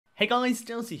Hey guys,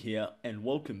 Dowsey here, and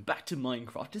welcome back to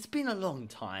Minecraft. It's been a long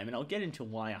time, and I'll get into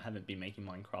why I haven't been making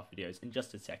Minecraft videos in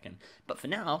just a second. But for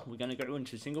now, we're going to go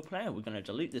into single player. We're going to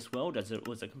delete this world as it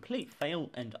was a complete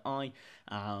fail, and I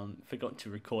forgot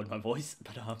to record my voice.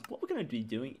 But what we're going to be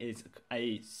doing is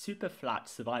a super flat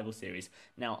survival series.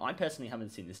 Now, I personally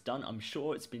haven't seen this done. I'm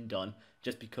sure it's been done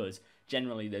just because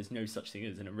generally there's no such thing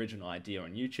as an original idea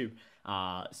on YouTube.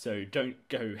 So don't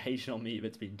go hating on me if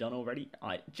it's been done already.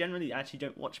 I generally actually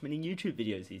don't watch many YouTube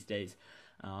videos these days.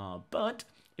 But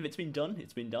if it's been done,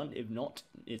 it's been done. If not,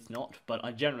 it's not. But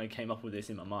I generally came up with this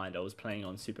in my mind. I was playing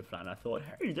on Superflat and I thought,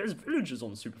 hey, there's villagers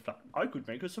on Superflat. I could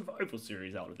make a survival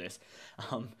series out of this.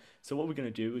 So what we're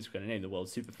going to do is we're going to name the world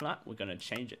Superflat. We're going to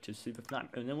change it to Superflat.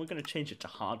 And then we're going to change it to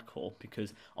Hardcore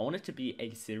because I want it to be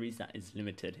a series that is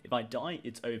limited. If I die,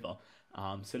 it's over.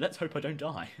 So let's hope I don't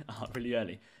die really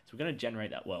early. So we're going to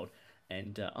generate that world.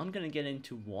 And I'm going to get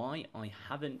into why I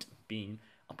haven't been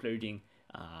uploading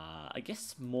I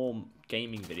guess more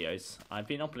gaming videos. I've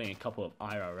been uploading a couple of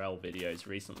IRL videos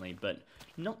recently, but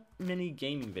not many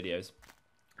gaming videos.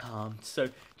 So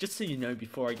just so you know,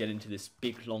 before I get into this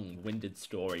big long-winded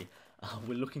story,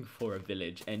 we're looking for a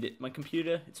village, and my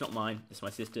computer, it's not mine, it's my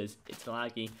sister's, it's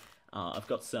laggy. I've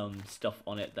got some stuff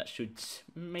on it that should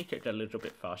make it a little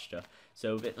bit faster.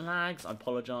 So if it lags, I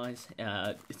apologize.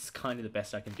 It's kind of the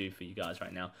best I can do for you guys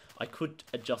right now. I could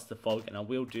adjust the fog, and I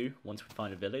will do once we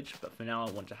find a village, but for now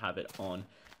I want to have it on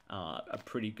a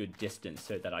pretty good distance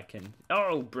so that I can...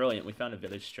 Oh, brilliant, we found a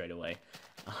village straight away.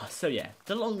 So yeah,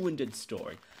 it's a long-winded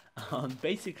story.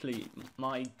 Basically,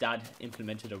 my dad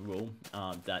implemented a rule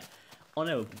that on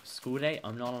a school day,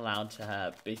 I'm not allowed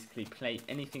to basically play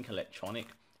anything electronic.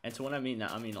 And so when I mean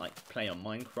that, I mean like play on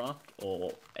Minecraft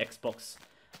or Xbox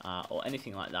or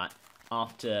anything like that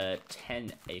after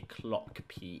 10 o'clock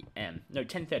p.m. No,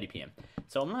 10:30 p.m.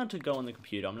 So I'm allowed to go on the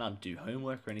computer, I'm allowed to do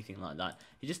homework or anything like that.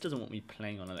 He just doesn't want me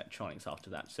playing on electronics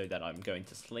after that, so that I'm going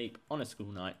to sleep on a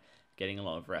school night, getting a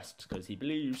lot of rest, because he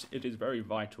believes it is very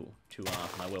vital to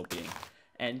my well-being.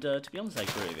 And to be honest, I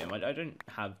agree with him. I don't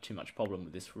have too much problem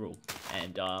with this rule.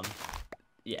 And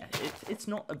yeah, it's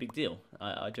not a big deal.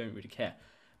 I don't really care.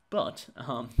 But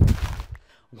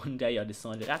one day I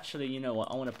decided, actually, you know what,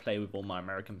 I want to play with all my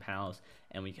American pals,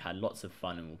 and we had lots of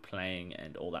fun and we were playing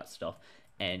and all that stuff.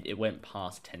 And it went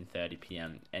past 10:30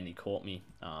 p.m. and he caught me.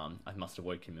 I must have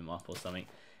woken him up or something.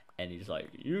 And he's like,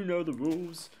 you know the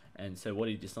rules. And so what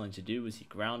he decided to do was he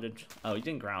grounded. Oh, he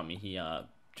didn't ground me. He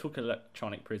took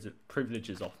electronic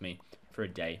privileges off me for a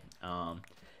day.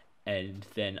 And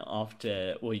then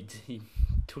after, well, he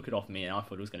took it off me, and I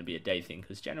thought it was going to be a day thing,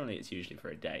 because generally it's usually for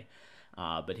a day.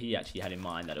 But he actually had in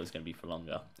mind that it was going to be for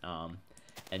longer.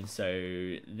 And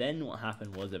so then what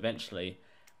happened was eventually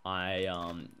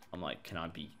I'm like, can I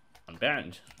be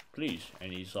unbanned, please?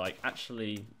 And he's like,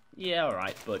 actually, yeah,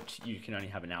 alright, but you can only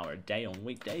have an hour a day on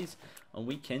weekdays. On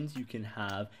weekends, you can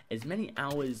have as many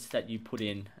hours that you put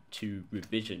in to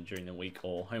revision during the week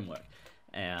or homework.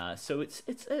 So it's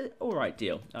an alright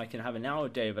deal. I can have an hour a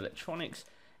day of electronics,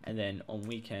 and then on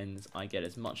weekends I get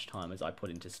as much time as I put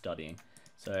into studying.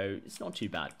 So it's not too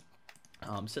bad.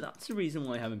 So that's the reason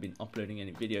why I haven't been uploading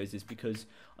any videos, is because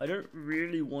I don't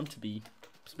really want to be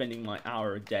spending my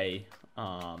hour a day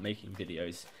making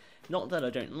videos. Not that I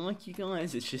don't like you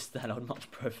guys, it's just that I'd much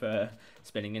prefer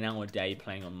spending an hour a day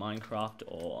playing on Minecraft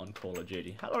or on Call of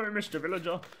Duty. Hello, Mr.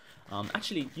 Villager.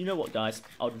 Actually, you know what, guys?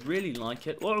 I'd really like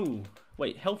it. Whoa!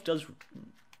 Wait, health does...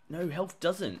 No, health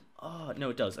doesn't. Oh, no,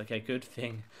 it does. Okay, good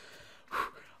thing.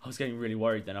 I was getting really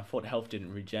worried then. I thought health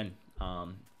didn't regen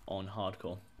on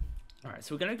Hardcore. Alright,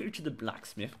 so we're going to go to the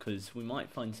blacksmith, because we might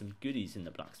find some goodies in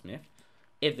the blacksmith.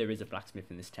 If there is a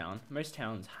blacksmith in this town. Most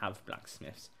towns have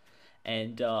blacksmiths.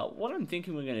 And what I'm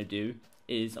thinking we're going to do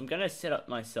is I'm going to set up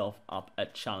myself up a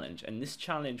challenge. And this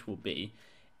challenge will be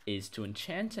is to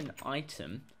enchant an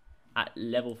item at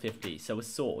level 50, so a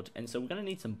sword. And so we're going to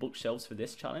need some bookshelves for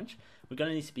this challenge. We're going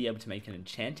to need to be able to make an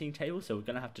enchanting table, so we're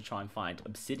going to have to try and find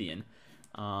obsidian.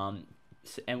 And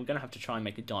we're going to have to try and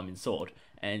make a diamond sword.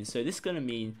 And so this is going to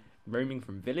mean roaming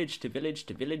from village to village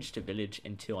to village to village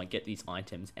until I get these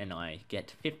items and I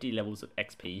get 50 levels of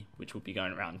XP, which will be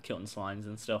going around killing slimes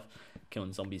and stuff,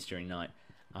 killing zombies during night.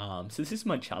 So this is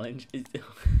my challenge.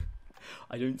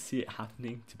 I don't see it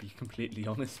happening, to be completely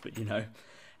honest, but you know,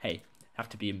 hey, have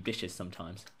to be ambitious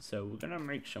sometimes. So we're gonna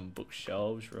make some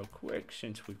bookshelves real quick,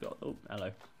 since we've got... Oh,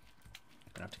 hello.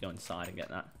 Gonna have to go inside and get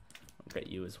that. I'll get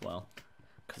you as well,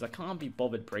 because I can't be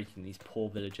bothered breaking these poor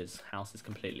villagers' houses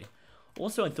completely.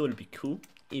 Also, I thought it'd be cool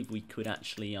if we could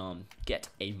actually get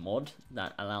a mod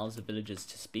that allows the villagers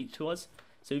to speak to us.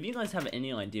 So if you guys have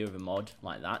any idea of a mod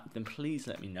like that, then please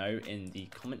let me know in the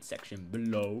comment section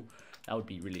below. That would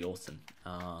be really awesome.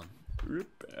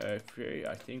 Okay,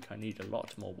 I think I need a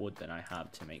lot more wood than I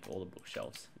have to make all the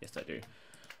bookshelves. Yes, I do.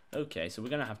 Okay, so we're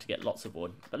gonna have to get lots of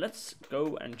wood, but let's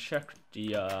go and check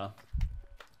the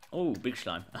oh, big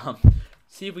slime.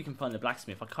 See if we can find the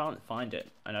blacksmith. I can't find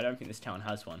it, and I don't think this town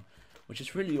has one, which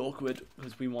is really awkward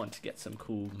because we want to get some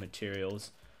cool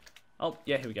materials. Oh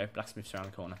yeah, here we go. Blacksmith's around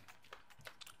the corner.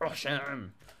 Rush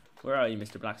him! Where are you,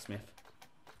 Mr. Blacksmith?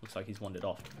 Looks like he's wandered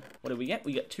off. What do we get?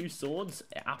 We get 2 swords,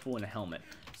 an apple, and a helmet.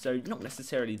 So not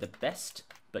necessarily the best,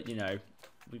 but you know,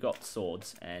 we got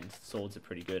swords, and swords are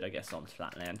pretty good, I guess, on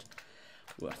flat land.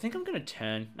 Well, I think I'm going to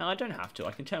turn... No, I don't have to.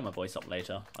 I can turn my voice up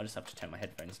later. I'll just have to turn my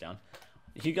headphones down.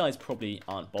 You guys probably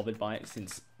aren't bothered by it,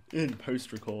 since in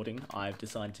post-recording, I've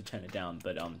decided to turn it down.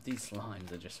 But these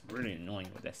slimes are just really annoying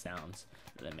with their sounds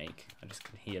that they make. I just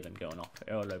can hear them going off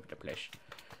all over the place.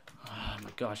 Oh my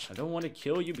gosh, I don't want to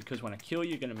kill you, because when I kill you,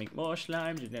 you're going to make more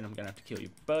slimes, and then I'm going to have to kill your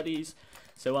buddies.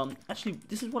 So, actually,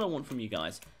 this is what I want from you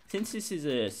guys. Since this is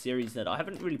a series that I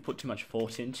haven't really put too much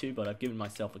thought into, but I've given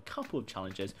myself a couple of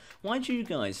challenges, why do you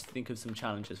guys think of some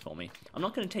challenges for me? I'm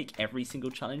not going to take every single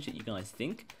challenge that you guys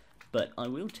think, but I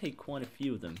will take quite a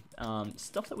few of them.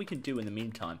 Stuff that we can do in the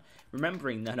meantime.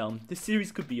 Remembering that this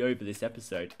series could be over this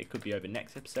episode, it could be over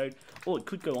next episode, or it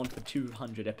could go on for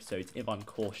 200 episodes if I'm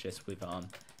cautious with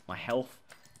my health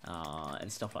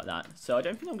and stuff like that. So I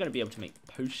don't think I'm going to be able to make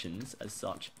potions as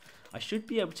such. I should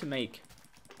be able to make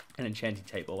an enchanting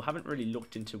table. I haven't really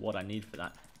looked into what I need for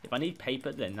that. If I need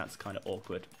paper, then that's kind of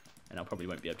awkward, and I probably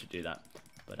won't be able to do that.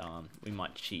 But we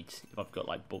might cheat. If I've got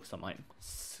like books, I might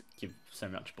give so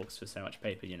much books for so much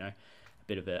paper, you know. A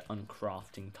bit of an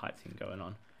uncrafting type thing going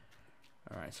on.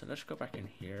 Alright, so let's go back in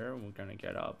here. We're going to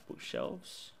get our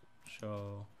bookshelves.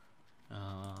 So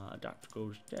that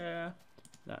goes there.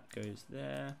 That goes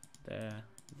there, there,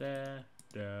 there,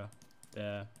 there,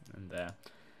 there, and there.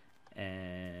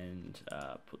 And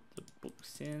put the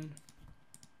books in.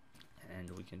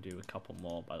 And we can do a couple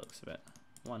more by the looks of it.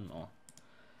 One more.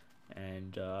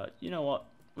 And you know what?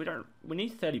 We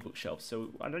need 30 bookshelves, so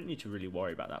I don't need to really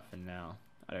worry about that for now.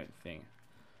 I don't think.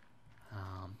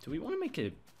 Do we want to make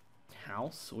a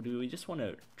house, or do we just want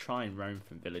to try and roam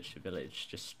from village to village,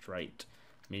 just straight?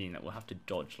 Meaning that we'll have to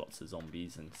dodge lots of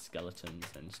zombies and skeletons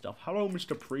and stuff. Hello,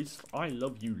 Mr. Priest. I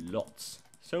love you lots.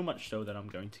 So much so that I'm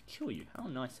going to kill you. How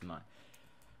nice am I?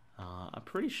 I'm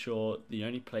pretty sure the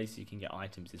only place you can get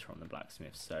items is from the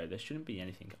blacksmith, so there shouldn't be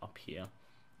anything up here.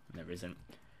 And there isn't.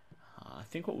 I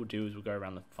think what we'll do is we'll go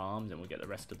around the farms and we'll get the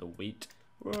rest of the wheat.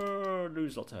 Whoa,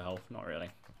 lose lots of health. Not really.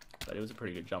 But it was a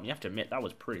pretty good jump. You have to admit, that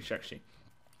was pretty sexy.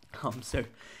 So,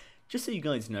 just so you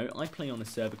guys know, I play on a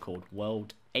server called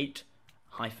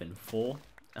World8-4.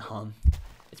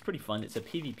 It's pretty fun. It's a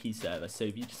PvP server, so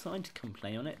if you decide to come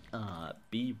play on it,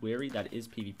 be wary that it is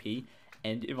PvP.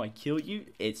 And if I kill you,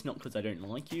 it's not because I don't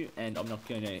like you, and I'm not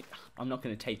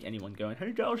gonna take anyone going,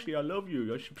 "Hey Dowsey, I love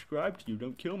you. I subscribe to you.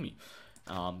 Don't kill me."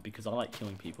 Because I like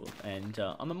killing people, and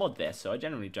I'm a mod there, so I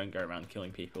generally don't go around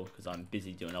killing people because I'm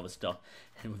busy doing other stuff.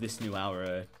 And with this new hour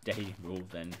a day rule,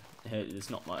 then it's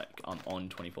not like I'm on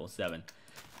 24/7.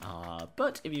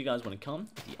 But if you guys want to come,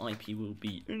 the IP will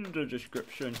be in the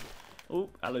description. Oh,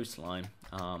 hello slime.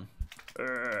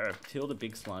 Kill the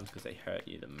big slimes because they hurt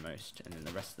you the most, and then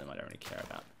the rest of them I don't really care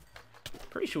about.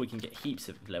 Pretty sure we can get heaps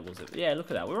of levels of... Yeah,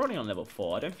 look at that. We're already on level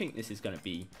 4. I don't think this is going to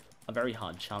be a very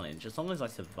hard challenge, as long as I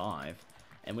survive.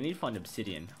 And we need to find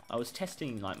obsidian. I was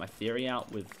testing like my theory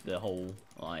out with the whole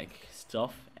like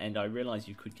stuff, and I realized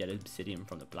you could get obsidian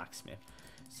from the blacksmith.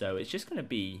 So it's just going to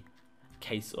be a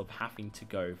case of having to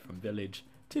go from village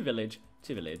to village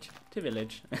to village to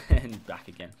village and back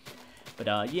again.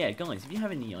 But yeah, guys, if you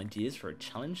have any ideas for a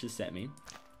challenge to set me,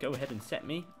 go ahead and set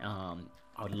me.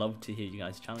 I would love to hear you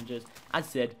guys' challenges. As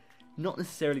said, not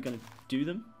necessarily going to do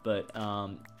them, but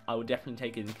I will definitely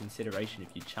take it into consideration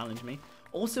if you challenge me.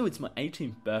 Also, it's my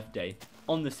 18th birthday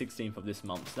on the 16th of this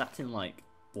month, so that's in like,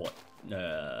 what,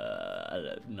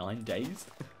 9 days?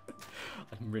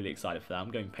 I'm really excited for that. I'm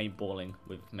going paintballing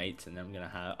with mates, and then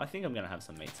I think I'm going to have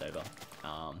some mates over.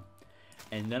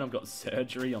 And then I've got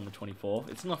surgery on the 24th.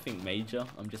 It's nothing major.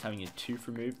 I'm just having a tooth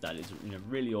removed that is in a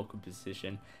really awkward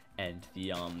position. And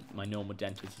the my normal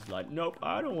dentist is like, nope,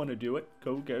 I don't want to do it.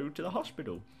 Go to the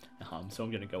hospital. So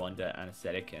I'm going to go under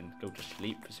anesthetic and go to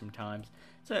sleep for some times.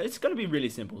 So it's going to be really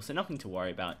simple. So nothing to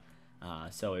worry about.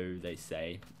 So they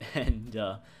say. And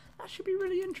that should be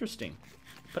really interesting.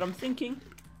 But I'm thinking,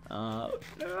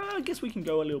 I guess we can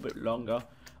go a little bit longer.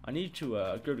 I need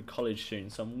to go to college soon,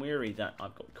 so I'm weary that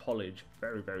I've got college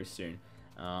very, very soon.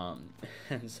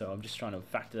 And so I'm just trying to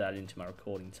factor that into my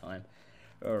recording time.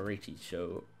 Alrighty,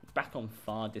 so back on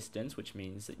far distance, which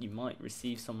means that you might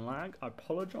receive some lag. I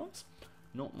apologize.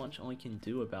 Not much I can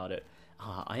do about it.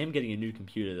 I am getting a new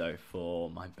computer though for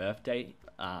my birthday.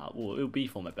 Well, it'll be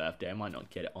for my birthday. I might not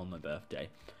get it on my birthday.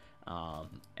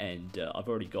 And I've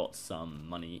already got some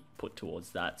money put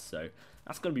towards that, so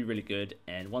that's gonna be really good.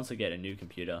 And once I get a new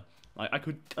computer, I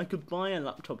could buy a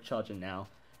laptop charger now,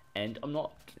 and I'm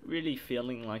not really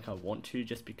feeling like I want to,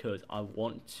 just because I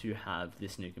want to have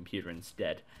this new computer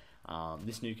instead.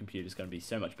 This new computer is going to be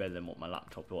so much better than what my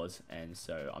laptop was, and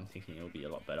so I'm thinking it'll be a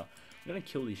lot better. I'm going to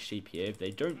kill these sheep here if they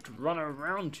don't run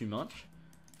around too much.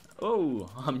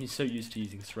 Oh, I'm so used to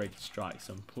using serrated strikes,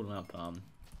 so I'm pulling up,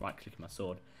 right-clicking my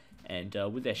sword. And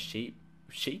with their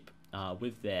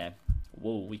with their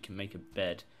wool, we can make a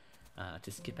bed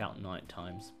to skip out night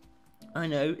times. I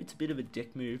know, it's a bit of a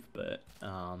dick move, but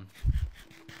I'm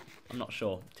not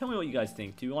sure. Tell me what you guys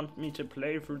think. Do you want me to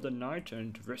play through the night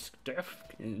and risk death?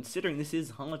 Considering this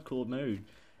is hardcore mode,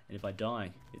 and if I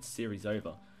die, it's series over.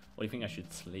 Or do you think I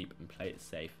should sleep and play it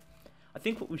safe? I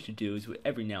think what we should do is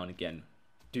every now and again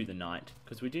do the night,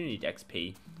 because we do need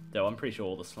XP, though I'm pretty sure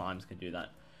all the slimes can do that.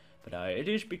 But it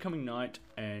is becoming night,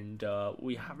 and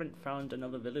we haven't found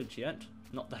another village yet.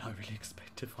 Not that I really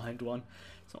expect to find one.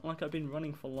 It's not like I've been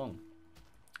running for long.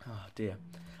 Oh dear.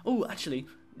 Oh, actually,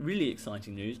 really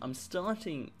exciting news. I'm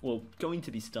going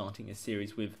to be starting a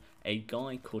series with a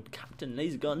guy called Captain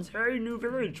Laserguns. Hey, new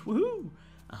village, woohoo!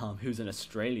 Who's an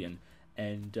Australian,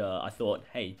 and I thought,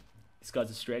 hey, this guy's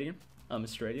Australian. I'm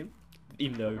Australian,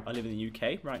 even though I live in the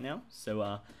UK right now.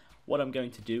 So what I'm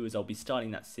going to do is I'll be starting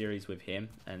that series with him,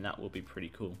 and that will be pretty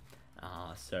cool.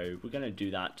 So we're going to do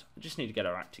that. We just need to get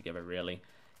our act together, really,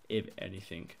 if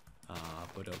anything.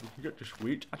 But we can get this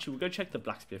wheat. Actually, we'll go check the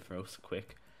blacksmith real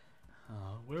quick.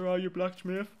 Where are you,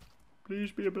 blacksmith?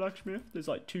 Please be a blacksmith. There's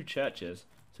like 2 churches,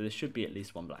 so there should be at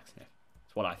least 1 blacksmith.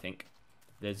 That's what I think.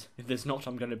 If there's not,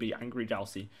 I'm going to be angry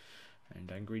Dowsey.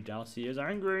 And angry Dowsey is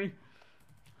angry.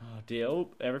 Oh dear, oh,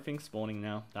 everything's spawning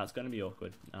now. That's going to be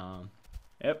awkward.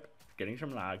 Yep, getting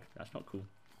some lag. That's not cool.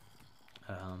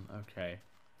 Okay.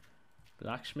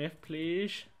 Blacksmith,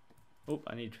 please. Oh,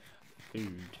 I need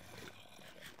food.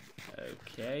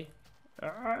 Okay.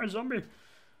 Ah, zombie!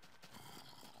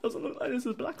 Doesn't look like there's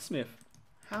a blacksmith.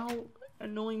 How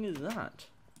annoying is that?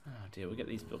 Oh dear, we'll get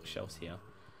these bookshelves here.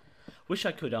 Wish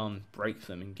I could break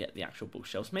them and get the actual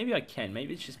bookshelves. Maybe I can.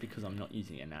 Maybe it's just because I'm not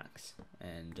using an axe.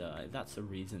 And if that's the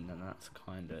reason, then that's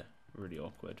kind of really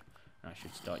awkward. I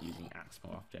should start using axe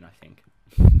more often, I think.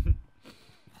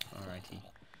 Alrighty.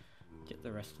 Get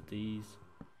the rest of these.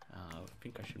 I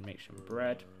think I should make some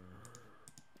bread.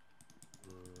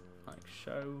 Like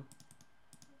so.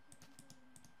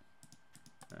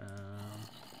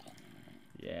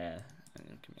 Yeah, and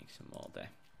we can make some more there.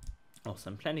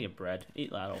 Awesome, plenty of bread.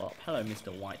 Eat that all up. Hello,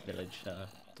 Mr. White Village.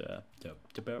 We're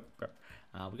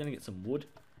going to get some wood,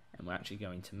 and we're actually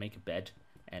going to make a bed,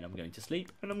 and I'm going to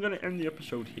sleep, and I'm going to end the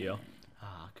episode here.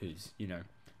 Because, you know,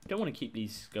 don't want to keep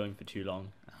these going for too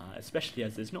long, especially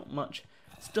as there's not much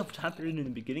stuff happening in the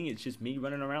beginning. It's just me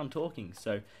running around talking.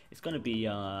 So it's going to be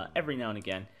every now and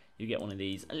again you get one of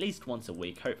these, at least once a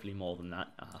week, hopefully more than that.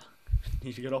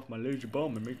 Need to get off my lazy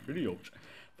bum and make videos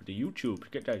for the YouTube,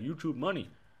 get that YouTube money.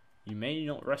 You may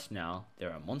not rest now,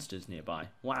 there are monsters nearby.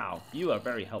 Wow, you are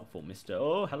very helpful, Mr.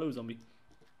 Oh, hello, zombie.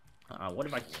 What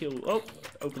if I kill... Oh,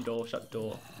 open door, shut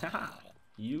door. Haha,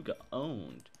 you got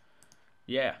owned.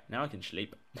 Yeah, now I can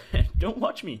sleep. Don't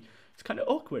watch me, it's kind of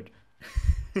awkward.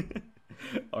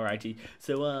 Alrighty,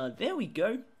 so there we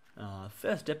go.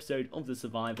 First episode of the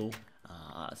survival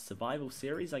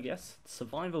series, I guess.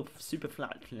 Survival Super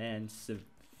Flatland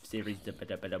series.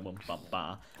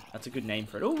 That's a good name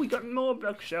for it. Oh, we got more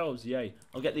bookshelves. Yay.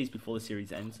 I'll get these before the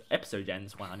series ends. Episode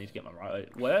ends. Wow, I need to get my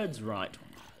words right.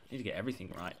 I need to get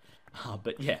everything right.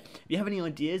 But yeah, if you have any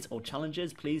ideas or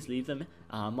challenges, please leave them.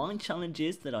 My challenge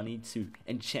is that I need to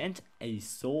enchant a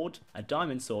sword, a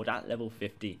diamond sword at level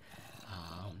 50.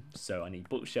 So I need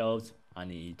bookshelves, I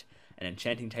need an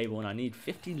enchanting table, and I need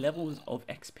 50 levels of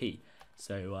XP.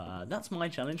 So that's my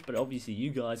challenge, but obviously you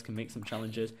guys can make some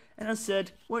challenges. And as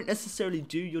said, won't necessarily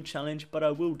do your challenge, but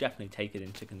I will definitely take it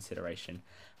into consideration.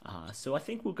 So I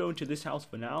think we'll go into this house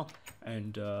for now,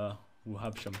 and we'll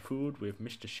have some food with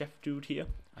Mr. Chef Dude here.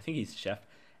 I think he's the chef.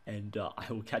 And I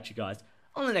will catch you guys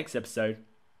on the next episode.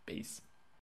 Peace.